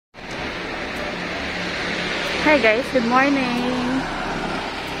Hi guys, good morning.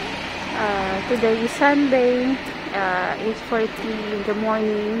 Today is Sunday, 8:40 in the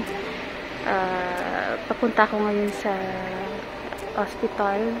morning. Papunta ko ngayon sa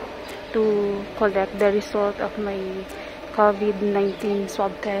hospital to collect the result of my COVID-19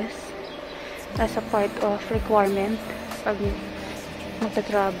 swab test as a part of requirement pag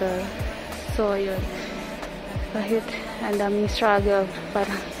magta-travel. So yun, kahit ang daming struggle para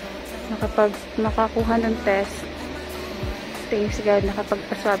makakuha ng test, thanks God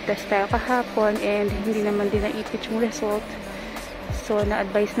nakapagpa-swab test tayo kahapon and hindi naman din naipit yung result. So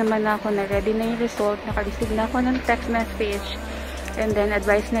na-advise naman ako na ready na yung result, naka-receive na ako ng text message, and then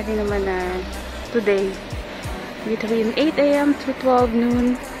advice na din naman na today between 8 AM to 12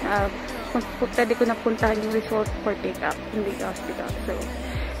 noon pwede ko na puntahan yung result for pick up in the hospital. So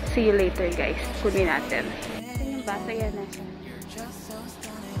see you later guys, kunin natin yung basa. Yan na siya.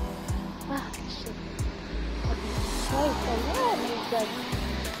 Shit. Ay, wala. My God.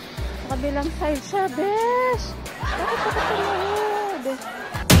 Sa kabilang side siya, besh. Bakit ka tumahid?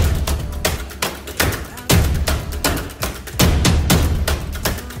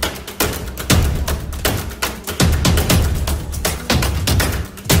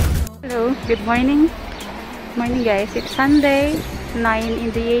 Hello, good morning. Good morning guys. It's Sunday, 9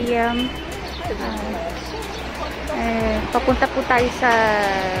 in the AM. Papunta po tayo sa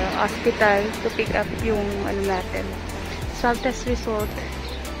hospital to pick up yung natin, swab test result.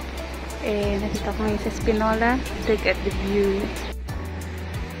 Nandito ko ngayon sa Spinola to get the view.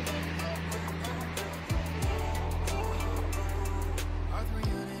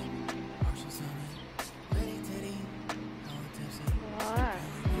 Wow,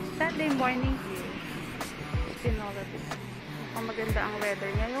 Saturday morning view, Spinola. Ang maganda ang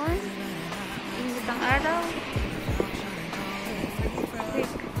weather ngayon, init ang araw.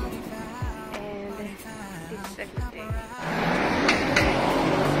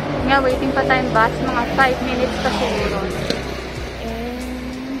 Waiting pa tayong bus, mga 5 minutes pa siguro.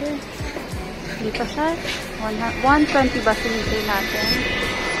 And hindi pa siya, 120 bus hinintay natin.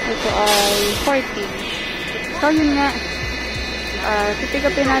 Ito ay 40. So yun nga,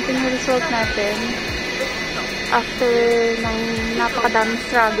 titipigapin natin yung result natin after ng napakadaming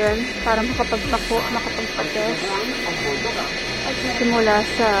struggle para makapagpa-test. Simula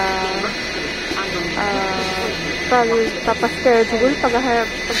sa pagpapaschedule,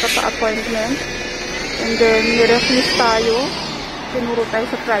 pagpapa-appointment, and then nirefuse tayo, tinuro tayo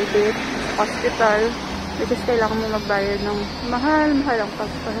sa private hospital, which is kailangan mo magbayad ng mahal ang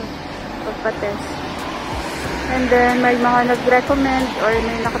pagpa-test. And then may mga nag-recommend or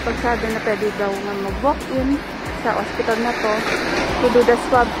may nakapagsabi na pwede daw mag-walk-in sa hospital na to do the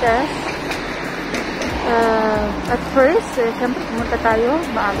swab test. At first, siyempre pumunta tayo,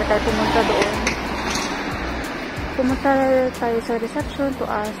 maaga tayo pumunta doon. Pumunta tayo sa reception to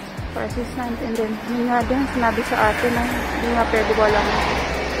ask for assistance, and then yun nga din, sinabi sa atin na hindi nga pwede walang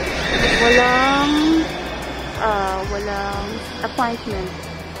appointment.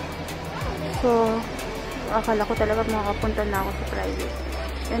 So akala ko talaga makakapunta na ako sa private.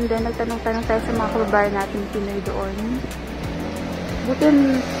 And then nagtanong-tanong tayo sa mga kababayan natin Pinoy doon. Buti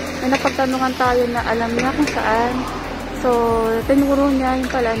may napagtanungan tayo na alam niya kung saan. So tinuro niya yung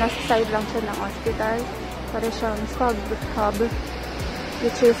pala, nasa side lang siya ng hospital. Para siyang swab hub,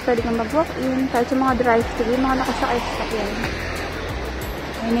 which is pwede kang mag-walk-in kahit sa mga drive-thru, yung mga nakasakay sa sakyan.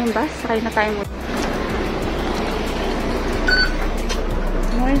 Ayun na yung bus, sakay na tayo mo.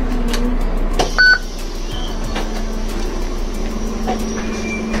 Morning.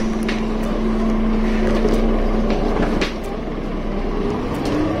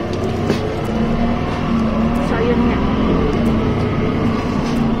 So ayun nga.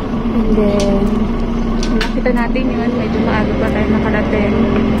 And then nakita natin yun, medyo maaga pa tayo nakarating.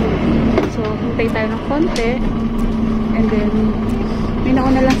 So, hintay tayo ng konti. And then, may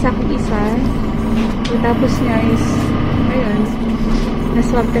nauna lang sa akin isa. So, tapos niya is, ayun,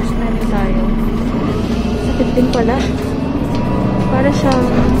 na-swab test na rin tayo. Sakit din pala.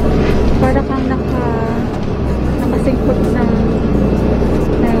 Para kang nakasingkot ng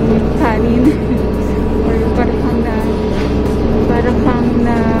kanin. Or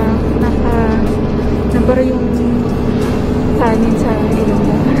nabara yung kanin sa ilong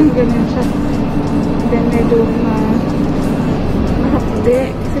mo. Parang ganun siya. Then medyo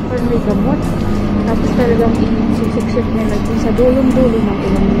mahapde kasi parang may gamot. Tapos talagang isiksik nila dun sa dulong-dulo ng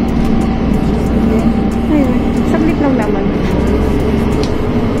ilong mo. Then, ayun, saglit lang naman.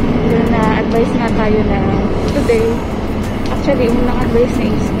 Then na-advise nga tayo na today, actually, unang advice na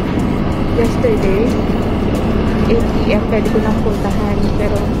is yesterday, 8 PM pwede ko nang puntahan,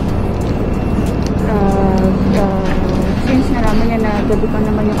 pero gabi pa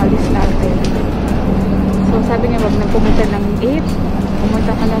naman yung alis natin. So sabi niya wag na pumunta ng 8,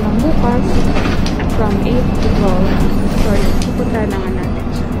 pumunta ka na lang bukas from 8 to 12. So pupunta na nga natin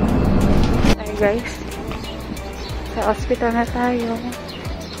siya. Ay guys, sa hospital na tayo.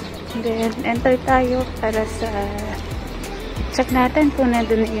 And then enter tayo para sa check natin kung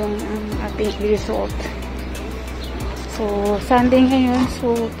nandun yung ating result. So Sunday ngayon,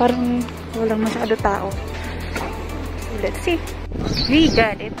 so parang walang masyado tao. So let's see. We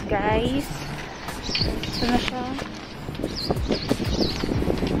got it guys. Ito na siya.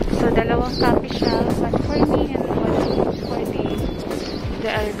 So dalawang copy siya, one for me and one for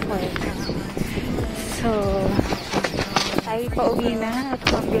the airport. So tayo pauwi na at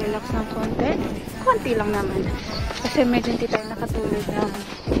mag-relax ng konti lang naman kasi medyo hindi tayo nakatulog ng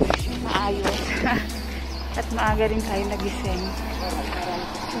maayos at maaga rin tayo nagising.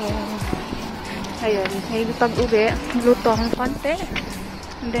 So ayun, maybe pag-uwi luto akong konti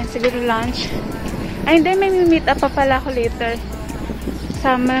and then siguro lunch. Ay hindi, may meet up pa pala ako later,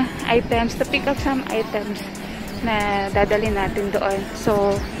 some items, to pick up some items na dadalhin natin doon.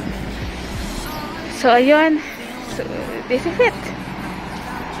 So ayun. So, this is it.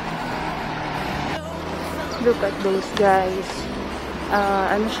 Look at those guys.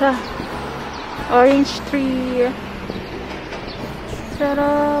 Ano siya? Orange tree.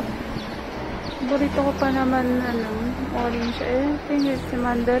 Sarap. Burrito ko pa naman, orange. I think it's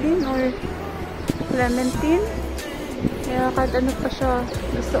mandarin or clementine. Kaya kahit ano pa siya,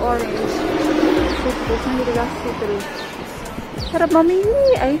 gusto orange. Citrus, hindi lang citrus. Sarap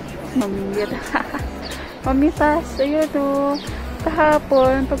mamili. Ay, mamili. Mamitas, ayun o.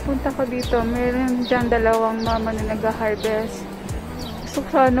 Kahapon, pagpunta ko dito, meron dyan dalawang mama na nag-harvest. Gusto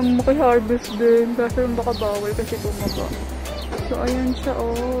ko sanang maki-harvest din. Kasi baka bawal kasi bumaba. So, ayun siya.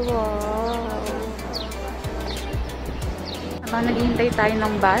 Oh, wow. Naghihintay tayo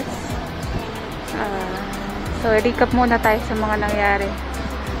ng bus. So, recap muna tayo sa mga nangyari.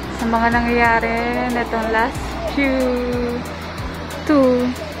 Sa mga nangyari na itong last few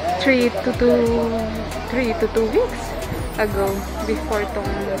 3 to 2 weeks ago before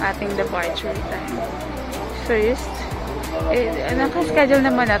tong ating departure time. First, nakaschedule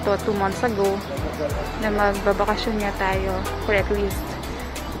naman na to 2 months ago na magbabakasyon niya tayo for at least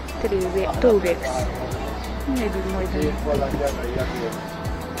 2 weeks. Maybe more than that.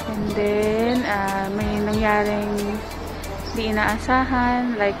 And then, may nangyaring di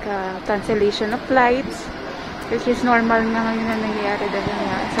inaasahan like cancellation of flights, which is normal nga ngayon na nangyayari dahil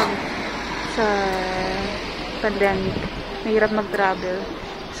nga sa pandemic. Mahirap mag-travel.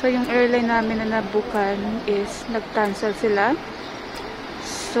 So, yung airline namin na nabukan is nag-cancel sila.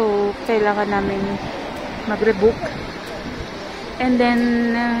 So, kailangan namin mag-rebook. And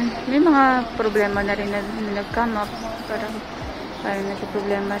then, may mga problema na rin na nag-come up. Parang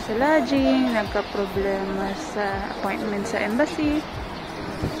nagka-problema sa lodging, nagka-problema sa appointment sa embassy.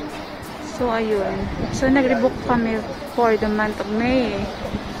 So, ayun. So, nag-rebook kami for the month of May.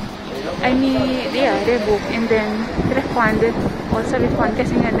 Rebook. And then, refund. Also, refund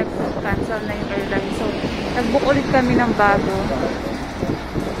kasi nga nag-cancel na yung airline. So, nag-book ulit kami ng bago.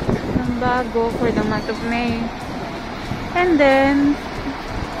 For the month of May. And then,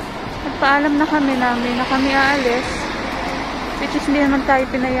 nagpaalam na kami namin na kami aalis. Which is, hindi naman tayo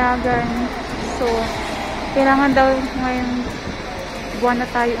pinayagan. So, kailangan daw ngayon buwan na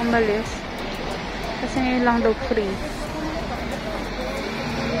tayo umalis. Kasi ngayon lang daw free.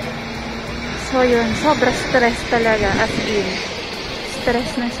 So, yun. Sobra stress talaga. As in. Stress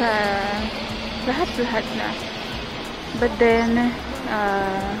na sa lahat-lahat na. But then,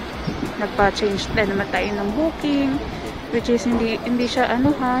 nagpa-change na naman tayo ng booking. Which is, hindi siya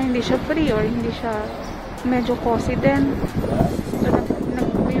hindi siya free or hindi siya medyo costly din. So,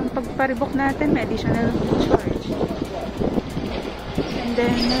 yung pagpa-rebook natin, may additional charge. And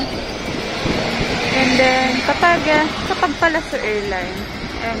then, kapag pala sa airline,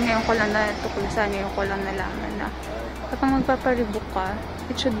 ngayon ko lang natuklasan, ngayon ko lang nalaman na kapag magpapa-rebook ka,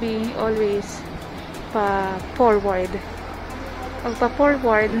 it should be always pa-forward. Pag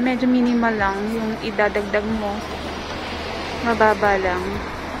pa-forward, medyo minimal lang yung idadagdag mo. Mababa lang.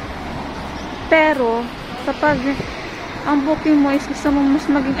 Pero, kapag ang booking mo is gusto mo mas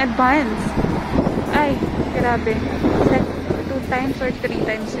maging advance, ay, grabe. 2 times or 3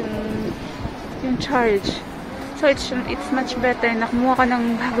 times yung charge. So, it's much better na kumuha ka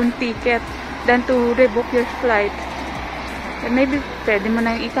ng bagong ticket than to rebook your flight. And maybe, pwede mo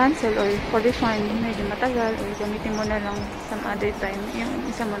na i-cancel or for refund, medyo matagal, or gamitin mo na lang some other time yung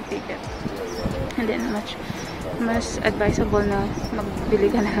isang mong ticket. And then, mas advisable na magbili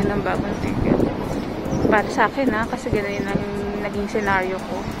ka na ng bagong ticket. Para sa akin kasi gano'n ang naging scenario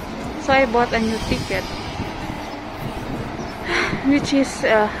ko. So, I bought a new ticket, which is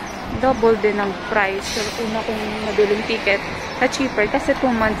double din ang price. So, una kong nabiling ticket na cheaper kasi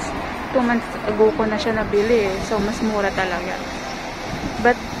 2 months ago ko na siya nabili. So, mas mura talaga.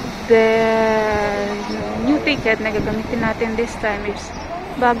 But, the new ticket na gagamitin natin this time is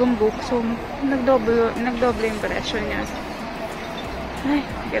bagong book. So, nagdoble yung presyo niya. Ay,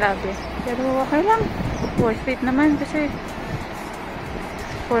 grabe. Pero okay lang. Worth it naman kasi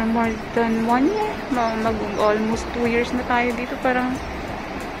for more than 1 year, almost 2 years na tayo dito. Parang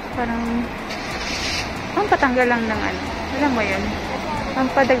ang patanggal lang ng ano. Alam mo yun? Ang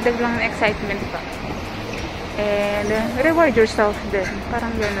padagdag lang ng excitement pa. And reward yourself din.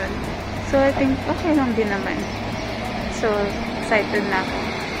 Parang ganun. So, I think okay lang din naman. So, excited na ako.